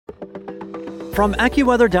From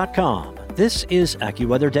AccuWeather.com, this is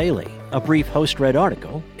AccuWeather Daily, a brief host-read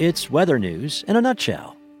article. It's weather news in a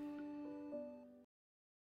nutshell.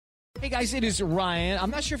 Hey guys, it is Ryan. I'm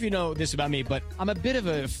not sure if you know this about me, but I'm a bit of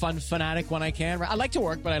a fun fanatic when I can. I like to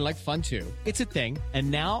work, but I like fun too. It's a thing. And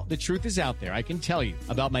now the truth is out there. I can tell you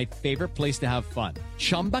about my favorite place to have fun.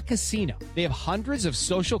 Chumba Casino. They have hundreds of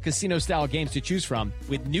social casino style games to choose from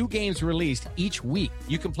with new games released each week.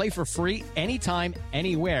 You can play for free anytime,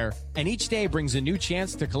 anywhere. And each day brings a new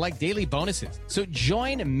chance to collect daily bonuses. So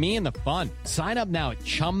join me in the fun. Sign up now at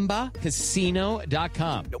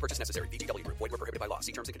ChumbaCasino.com. No purchase necessary. VGW Group. Void where prohibited by law.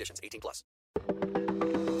 See terms and conditions.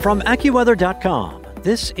 18+. From AccuWeather.com,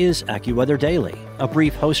 this is AccuWeather Daily, a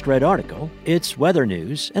brief host-read article. It's weather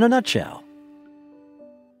news in a nutshell.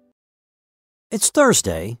 It's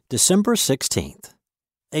Thursday, December 16th.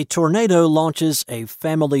 A tornado launches a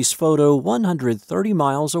family's photo 130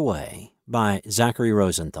 miles away by Zachary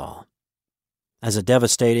Rosenthal. As a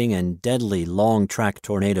devastating and deadly long-track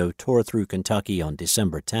tornado tore through Kentucky on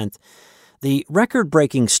December 10th, the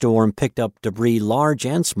record-breaking storm picked up debris large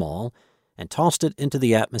and small and tossed it into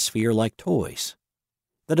the atmosphere like toys.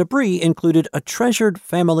 The debris included a treasured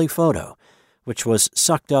family photo, which was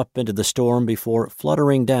sucked up into the storm before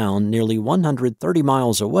fluttering down nearly 130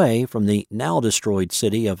 miles away from the now-destroyed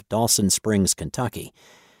city of Dawson Springs, Kentucky,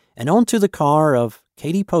 and onto the car of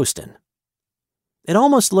Katie Poston. It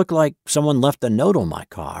almost looked like someone left a note on my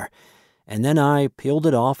car, and then I peeled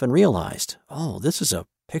it off and realized, this is a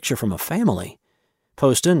picture from a family.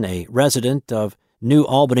 Poston, a resident of New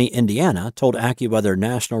Albany, Indiana, told AccuWeather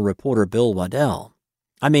national reporter Bill Waddell.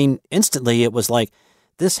 I mean, instantly it was like,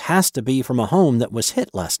 this has to be from a home that was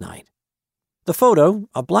hit last night. The photo,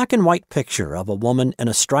 a black and white picture of a woman in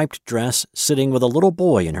a striped dress sitting with a little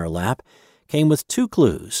boy in her lap, came with two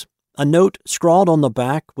clues, a note scrawled on the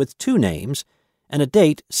back with two names, and a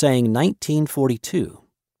date saying 1942.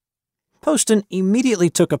 Poston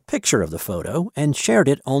immediately took a picture of the photo and shared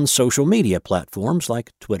it on social media platforms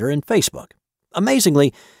like Twitter and Facebook.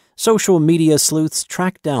 Amazingly, social media sleuths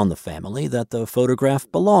tracked down the family that the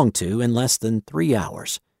photograph belonged to in less than 3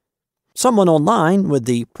 hours. Someone online with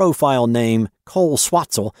the profile name Cole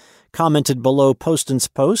Swatzel commented below Poston's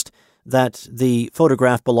post that the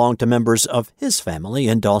photograph belonged to members of his family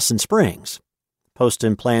in Dawson Springs.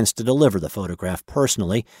 Poston plans to deliver the photograph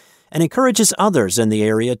personally and encourages others in the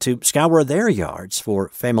area to scour their yards for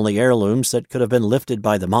family heirlooms that could have been lifted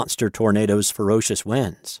by the monster tornado's ferocious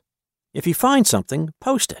winds. If you find something,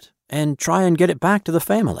 post it and try and get it back to the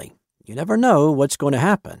family. You never know what's going to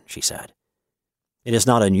happen, she said. It is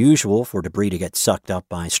not unusual for debris to get sucked up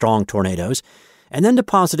by strong tornadoes and then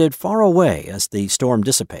deposited far away as the storm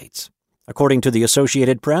dissipates. According to the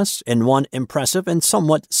Associated Press, in one impressive and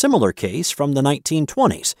somewhat similar case from the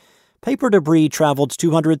 1920s, paper debris traveled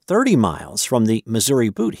 230 miles from the Missouri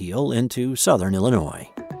Boot Heel into southern Illinois.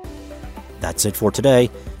 That's it for today.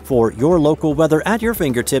 For your local weather at your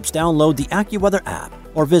fingertips, download the AccuWeather app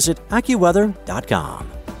or visit AccuWeather.com.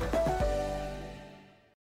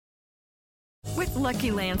 With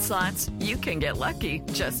Lucky Land Slots, you can get lucky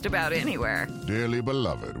just about anywhere. Dearly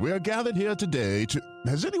beloved, we are gathered here today to...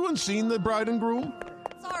 Has anyone seen the bride and groom?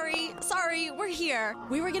 Sorry, we're here.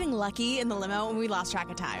 We were getting lucky in the limo and we lost track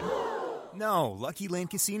of time. No, Lucky Land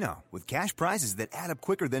Casino, with cash prizes that add up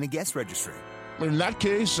quicker than a guest registry. In that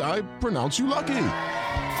case, I pronounce you lucky.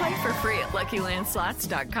 Play for free at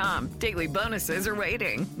LuckyLandSlots.com. Daily bonuses are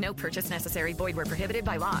waiting. No purchase necessary. Void where prohibited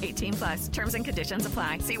by law. 18+. Terms and conditions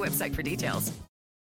apply. See website for details.